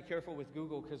 And you got to be careful with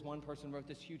Google, because one person wrote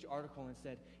this huge article and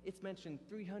said, it's mentioned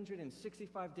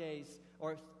 365 days,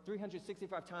 or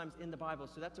 365 times in the Bible,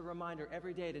 so that's a reminder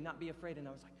every day to not be afraid. And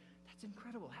I was like, that's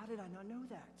incredible. How did I not know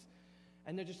that?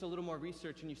 And then just a little more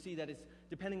research, and you see that it's,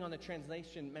 depending on the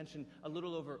translation, mentioned a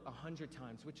little over 100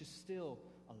 times, which is still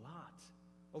a lot.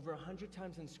 Over 100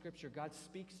 times in Scripture, God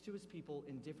speaks to his people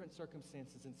in different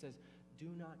circumstances and says, do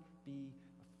not be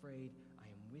afraid, I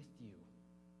am with you.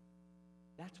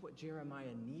 That's what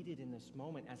Jeremiah needed in this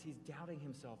moment as he's doubting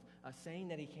himself, saying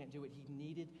that he can't do it. He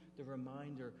needed the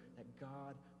reminder that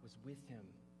God was with him.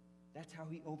 That's how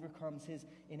he overcomes his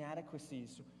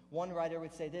inadequacies. One writer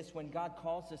would say this, when God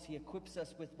calls us, he equips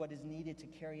us with what is needed to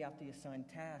carry out the assigned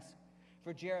task.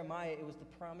 For Jeremiah, it was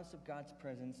the promise of God's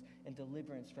presence and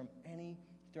deliverance from any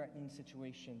threatening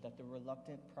situation that the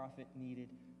reluctant prophet needed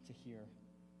to hear.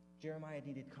 Jeremiah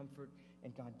needed comfort,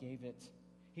 and God gave it.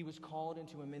 He was called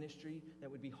into a ministry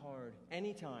that would be hard.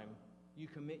 Anytime you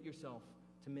commit yourself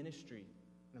to ministry,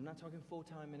 and I'm not talking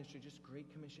full-time ministry, just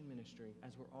Great Commission ministry,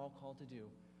 as we're all called to do,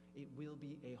 it will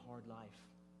be a hard life.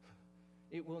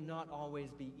 It will not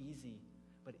always be easy,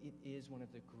 but it is one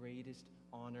of the greatest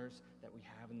honors that we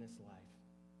have in this life.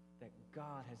 That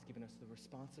God has given us the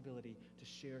responsibility to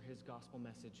share his gospel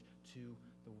message to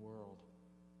the world.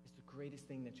 It's the greatest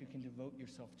thing that you can devote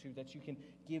yourself to, that you can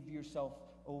give yourself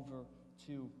over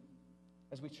to.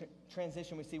 As we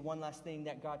transition, we see one last thing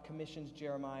that God commissions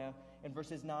Jeremiah. In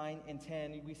verses 9 and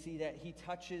 10, we see that he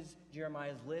touches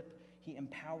Jeremiah's lip. He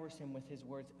empowers him with his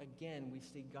words. Again, we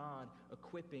see God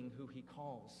equipping who he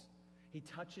calls. He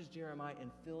touches Jeremiah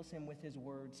and fills him with his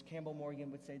words. Campbell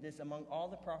Morgan would say this, among all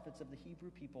the prophets of the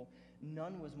Hebrew people,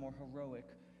 none was more heroic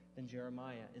than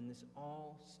Jeremiah. And this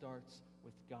all starts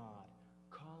with God,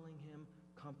 calling him,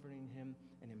 comforting him,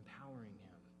 and empowering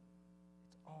him.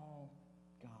 It's all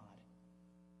God.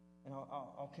 And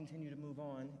I'll continue to move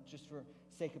on. Just for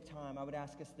sake of time, I would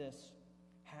ask us this.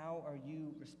 How are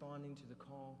you responding to the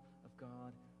call of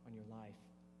God on your life?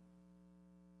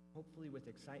 Hopefully with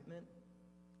excitement.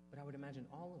 But I would imagine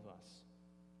all of us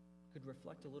could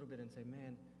reflect a little bit and say,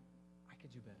 man, I could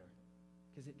do better.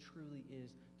 Because it truly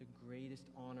is the greatest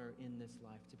honor in this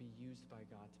life to be used by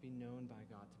God, to be known by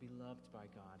God, to be loved by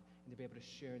God, and to be able to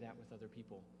share that with other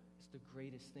people. It's the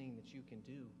greatest thing that you can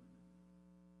do.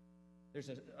 There's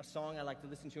a song I like to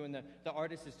listen to, and the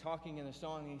artist is talking in the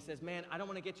song, and he says, man, I don't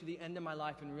want to get to the end of my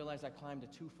life and realize I climbed a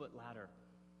 2-foot ladder.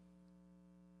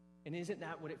 And isn't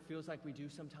that what it feels like we do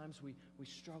sometimes? We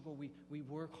struggle, we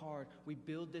work hard, we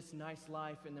build this nice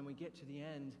life, and then we get to the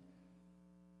end.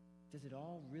 Does it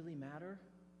all really matter?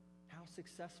 How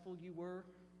successful you were?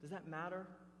 Does that matter?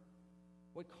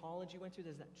 What college you went to,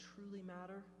 does that truly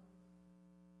matter?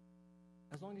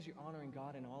 As long as you're honoring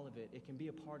God in all of it, it can be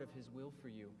a part of his will for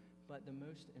you. But the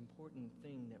most important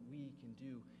thing that we can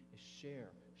do is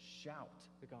shout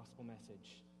the gospel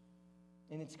message.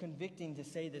 And it's convicting to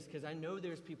say this because I know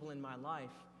there's people in my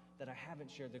life that I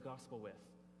haven't shared the gospel with,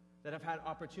 that I've had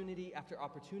opportunity after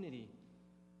opportunity,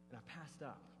 and I've passed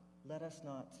up. Let us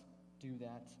not do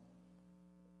that.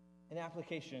 In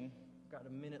application, I've got a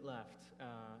minute left,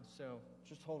 so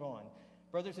just hold on.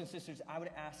 Brothers and sisters, I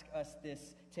would ask us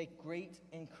this. Take great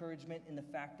encouragement in the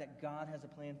fact that God has a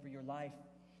plan for your life.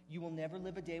 You will never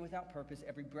live a day without purpose.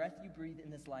 Every breath you breathe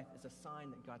in this life is a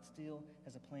sign that God still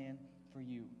has a plan for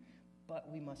you. But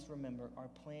we must remember, our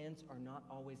plans are not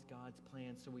always God's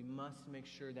plans, so we must make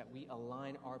sure that we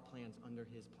align our plans under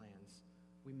his plans.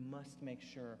 We must make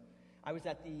sure. I was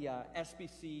at the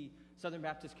SBC, Southern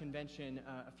Baptist Convention,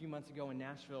 a few months ago in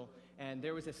Nashville, and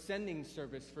there was a sending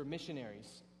service for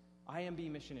missionaries,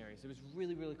 IMB missionaries. It was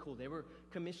really, really cool. They were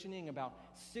commissioning about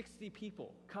 60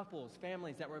 people, couples,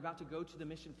 families that were about to go to the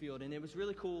mission field, and it was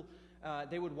really cool.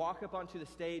 They would walk up onto the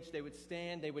stage, they would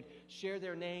stand, they would share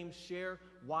their names, share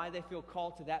why they feel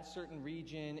called to that certain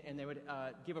region, and they would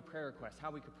give a prayer request,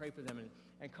 how we could pray for them.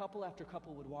 And couple after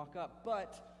couple would walk up,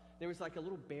 but there was like a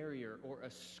little barrier or a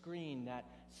screen that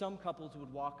some couples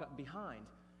would walk up behind.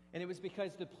 And it was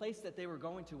because the place that they were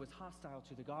going to was hostile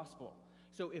to the gospel.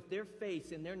 So if their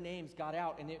face and their names got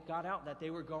out, and it got out that they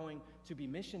were going to be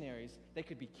missionaries, they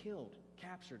could be killed,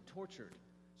 captured, tortured.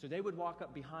 So they would walk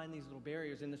up behind these little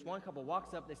barriers, and this one couple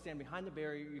walks up, they stand behind the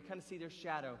barrier, you kind of see their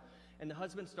shadow, and the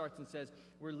husband starts and says,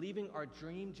 we're leaving our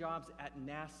dream jobs at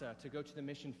NASA to go to the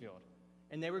mission field.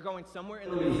 And they were going somewhere in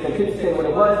the middle. They couldn't say what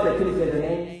it was, they couldn't say their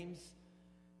names.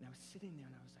 And I was sitting there,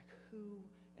 and I was like, who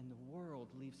in the world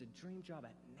leaves a dream job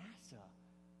at NASA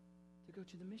to go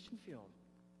to the mission field,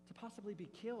 to possibly be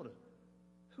killed?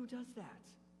 Who does that?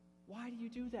 Why do you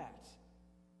do that?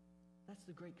 That's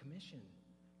the Great Commission.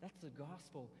 That's the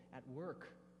gospel at work.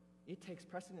 It takes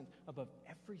precedence above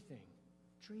everything.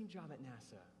 Dream job at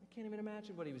NASA. I can't even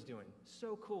imagine what he was doing.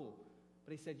 So cool.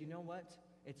 But he said, you know what?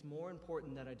 It's more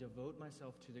important that I devote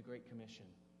myself to the Great Commission,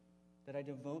 that I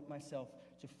devote myself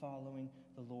to following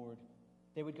the Lord.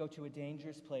 They would go to a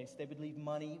dangerous place. They would leave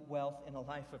money, wealth, and a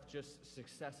life of just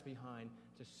success behind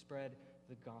to spread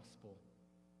the gospel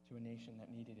to a nation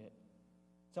that needed it.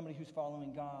 Somebody who's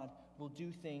following God will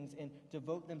do things and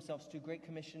devote themselves to Great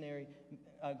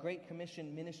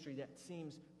Commission ministry that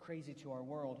seems crazy to our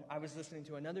world. I was listening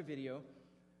to another video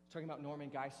talking about Norman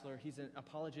Geisler. He's an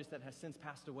apologist that has since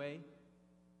passed away.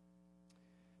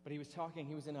 But he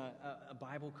was in a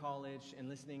Bible college and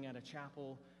listening at a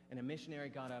chapel, and a missionary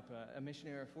got up, a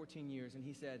missionary of 14 years, and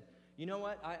he said, you know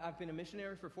what? I've been a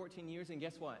missionary for 14 years, and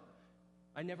guess what?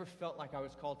 I never felt like I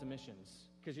was called to missions.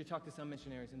 Because you talk to some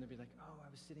missionaries, and they'll be like, oh, I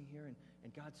was sitting here,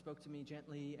 and God spoke to me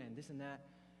gently, and this and that.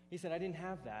 He said, I didn't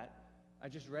have that. I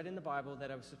just read in the Bible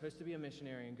that I was supposed to be a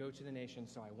missionary and go to the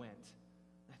nations, so I went.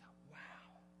 And I thought,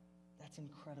 wow, that's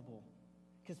incredible.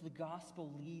 Because the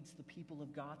gospel leads the people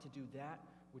of God to do that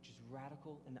which is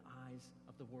radical in the eyes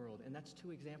of the world. And that's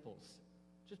 2 examples.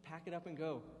 Just pack it up and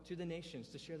go to the nations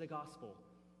to share the gospel,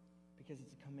 because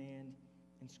it's a command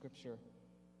in Scripture.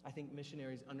 I think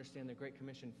missionaries understand the Great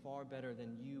Commission far better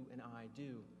than you and I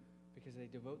do, because they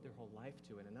devote their whole life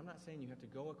to it. And I'm not saying you have to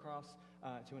go across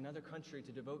to another country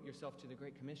to devote yourself to the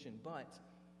Great Commission, but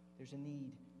there's a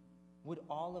need. Would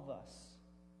all of us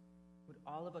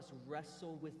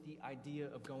wrestle with the idea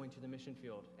of going to the mission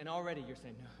field? And already you're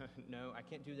saying, no, I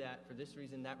can't do that for this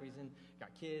reason, that reason. Got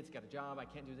kids, got a job, I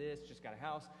can't do this, just got a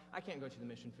house. I can't go to the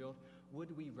mission field.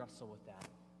 Would we wrestle with that?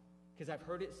 Because I've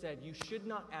heard it said, you should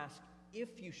not ask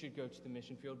if you should go to the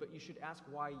mission field, but you should ask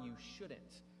why you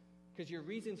shouldn't. Because your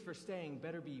reasons for staying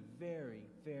better be very,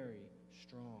 very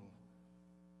strong.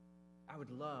 I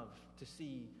would love to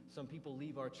see some people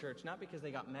leave our church, not because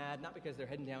they got mad, not because they're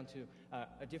heading down to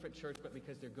a different church, but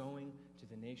because they're going to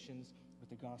the nations with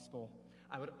the gospel.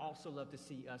 I would also love to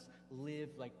see us live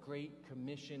like Great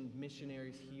Commission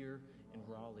missionaries here in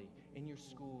Raleigh, in your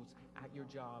schools, at your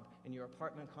job, in your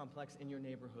apartment complex, in your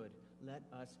neighborhood. Let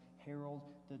us herald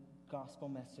the gospel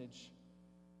message.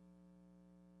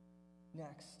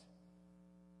 Next,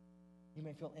 you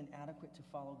may feel inadequate to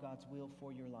follow God's will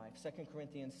for your life. 2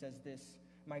 Corinthians says this,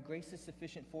 my grace is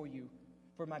sufficient for you,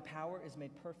 for my power is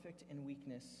made perfect in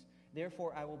weakness.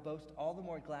 Therefore, I will boast all the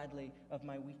more gladly of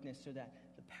my weakness, so that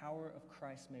the power of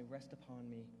Christ may rest upon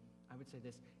me. I would say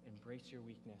this, embrace your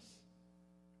weakness,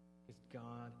 because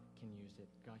God can use it.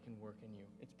 God can work in you.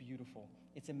 It's beautiful.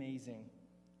 It's amazing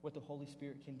what the Holy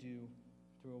Spirit can do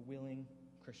through a willing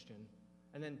Christian.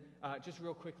 And then just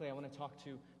real quickly, I want to talk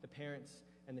to the parents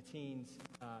and the teens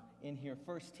in here.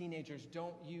 First, teenagers,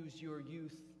 don't use your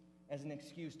youth as an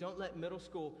excuse. Don't let middle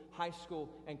school, high school,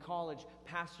 and college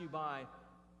pass you by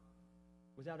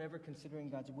without ever considering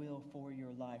God's will for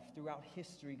your life. Throughout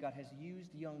history, God has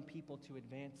used young people to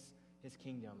advance His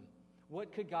kingdom.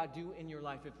 What could God do in your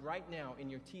life if right now, in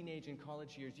your teenage and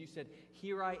college years, you said,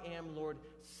 here I am, Lord,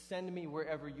 send me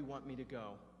wherever you want me to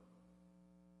go?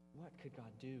 What could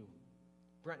God do?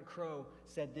 Brent Crow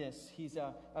said this. He's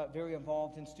very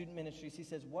involved in student ministries. He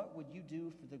says, what would you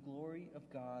do for the glory of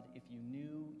God if you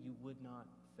knew you would not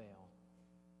fail?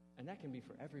 And that can be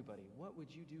for everybody. What would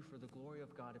you do for the glory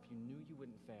of God if you knew you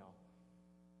wouldn't fail?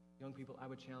 Young people, I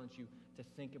would challenge you to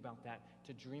think about that,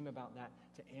 to dream about that,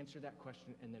 to answer that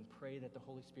question, and then pray that the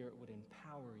Holy Spirit would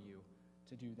empower you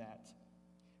to do that.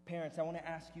 Parents, I want to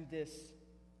ask you this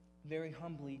very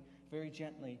humbly, very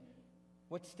gently.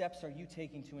 What steps are you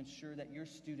taking to ensure that your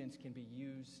students can be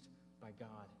used by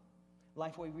God?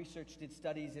 Lifeway Research did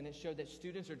studies, and it showed that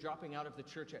students are dropping out of the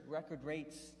church at record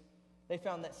rates. They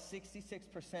found that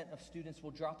 66% of students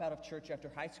will drop out of church after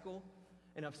high school,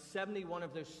 and of 71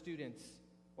 of those students,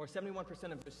 or 71%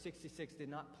 of those 66 did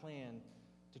not plan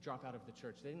to drop out of the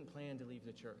church. They didn't plan to leave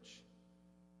the church.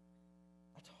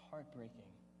 That's heartbreaking.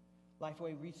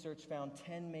 Lifeway Research found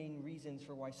 10 main reasons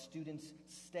for why students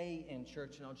stay in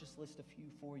church, and I'll just list a few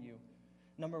for you.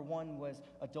 Number 1 was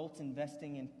adults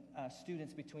investing in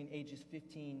students between ages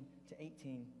 15 to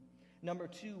 18. Number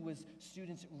 2 was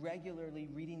students regularly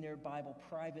reading their Bible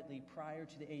privately prior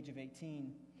to the age of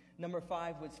 18. Number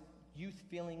 5 was youth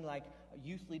feeling like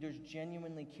youth leaders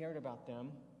genuinely cared about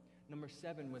them. Number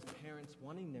 7 was parents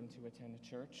wanting them to attend a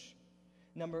church.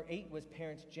 Number 8 was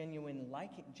parents genuinely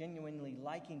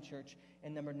liking church.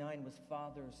 And number 9 was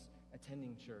fathers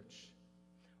attending church.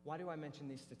 Why do I mention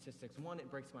these statistics? 1, it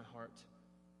breaks my heart.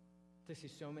 to see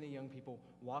so many young people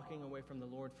walking away from the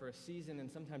Lord for a season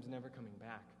and sometimes never coming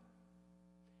back.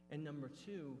 And number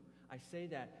two, I say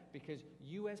that because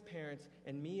you as parents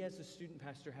and me as a student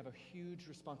pastor have a huge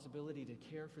responsibility to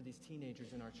care for these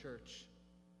teenagers in our church.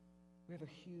 We have a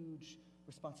huge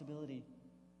responsibility.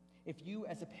 If you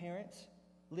as a parent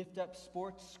lift up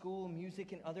sports, school,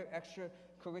 music, and other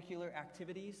extracurricular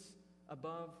activities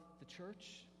above the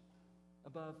church,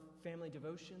 above family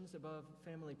devotions, above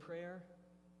family prayer,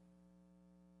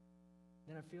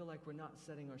 then I feel like we're not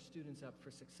setting our students up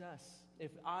for success.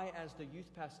 If I, as the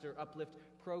youth pastor, uplift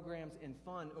programs and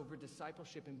fun over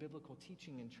discipleship and biblical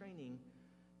teaching and training,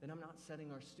 then I'm not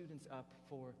setting our students up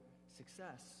for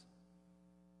success.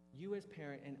 You as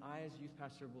parent and I as youth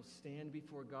pastor will stand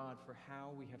before God for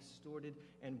how we have stewarded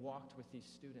and walked with these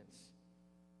students.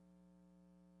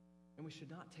 And we should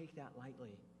not take that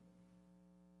lightly.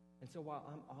 And so while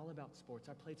I'm all about sports,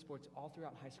 I played sports all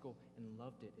throughout high school and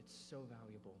loved it. It's so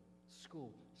valuable.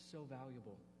 School, so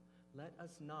valuable. Let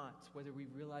us not, whether we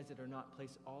realize it or not,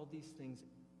 place all these things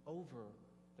over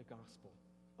the gospel,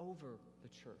 over the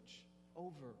church,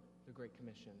 over the Great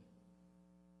Commission.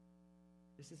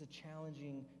 This is a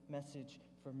challenging message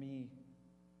for me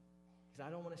because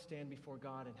I don't want to stand before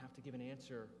God and have to give an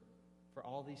answer for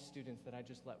all these students that I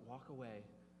just let walk away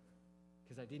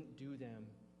because I didn't do them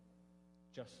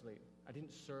justly. I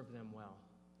didn't serve them well.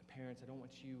 Parents, I don't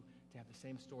want you to have the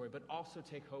same story, but also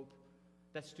take hope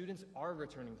that students are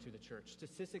returning to the church.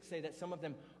 Statistics say that some of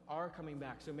them are coming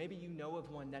back. So maybe you know of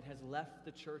one that has left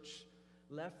the church,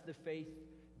 left the faith,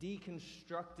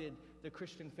 deconstructed the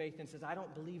Christian faith and says, I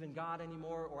don't believe in God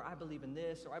anymore, or I believe in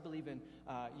this, or I believe in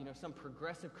some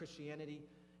progressive Christianity.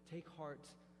 Take heart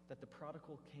that the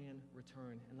prodigal can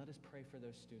return, and let us pray for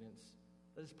those students.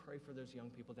 Let us pray for those young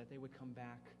people that they would come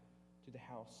back to the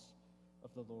house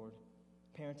of the Lord.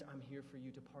 Parents, I'm here for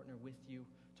you to partner with you,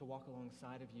 to walk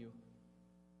alongside of you.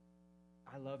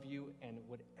 I love you, and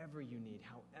whatever you need,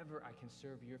 however I can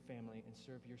serve your family and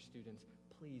serve your students,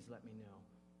 please let me know.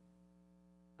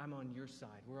 I'm on your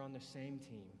side. We're on the same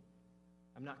team.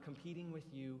 I'm not competing with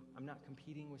you. I'm not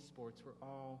competing with sports. We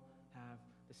all have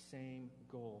the same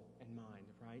goal in mind,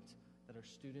 right? That our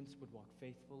students would walk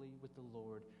faithfully with the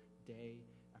Lord day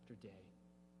after day.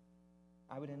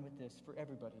 I would end with this for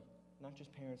everybody, not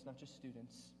just parents, not just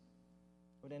students.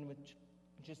 I would end with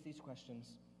just these questions.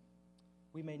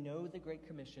 We may know the Great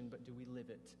Commission, but do we live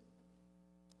it?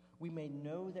 We may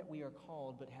know that we are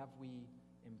called, but have we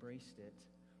embraced it?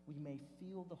 We may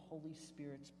feel the Holy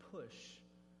Spirit's push,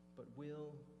 but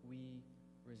will we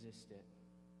resist it?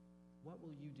 What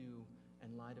will you do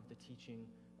in light of the teaching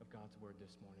of God's Word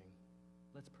this morning?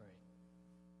 Let's pray.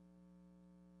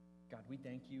 God, we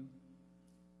thank you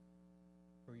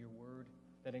for your Word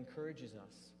that encourages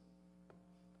us.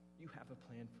 You have a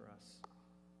plan for us.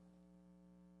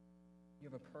 You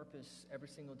have a purpose every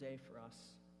single day for us.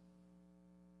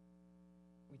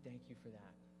 We thank you for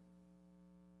that.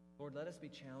 Lord, let us be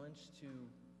challenged to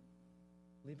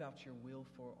live out your will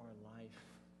for our life.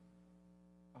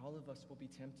 All of us will be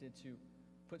tempted to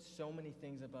put so many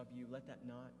things above you. Let that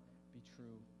not be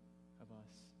true of us.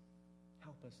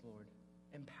 Help us, Lord.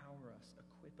 Empower us.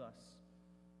 Equip us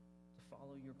to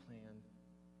follow your plan.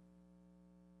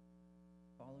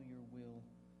 Follow your will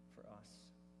for us.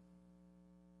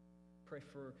 Pray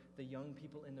for the young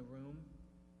people in the room,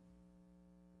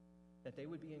 that they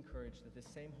would be encouraged that the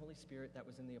same Holy Spirit that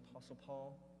was in the Apostle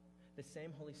Paul, the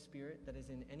same Holy Spirit that is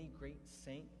in any great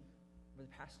saint over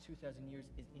the past 2,000 years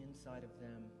is inside of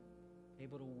them,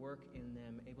 able to work in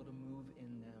them, able to move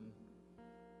in them.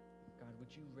 God,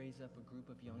 would you raise up a group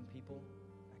of young people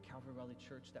at Calvary Valley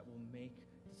Church that will make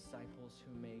disciples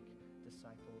who make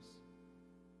disciples?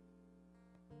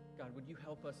 God, would you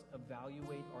help us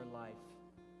evaluate our life,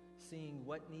 seeing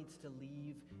what needs to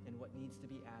leave and what needs to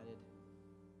be added?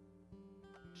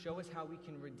 Show us how we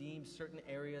can redeem certain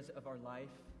areas of our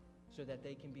life so that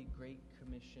they can be Great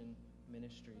Commission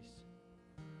ministries.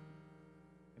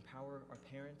 Empower our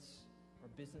parents, our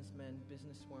businessmen,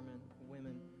 businesswomen,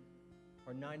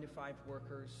 our 9-to-5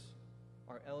 workers,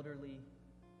 our elderly,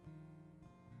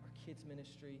 our kids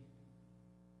ministry.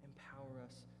 Empower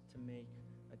us to make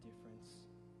a difference.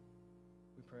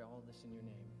 We pray all this in your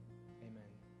name.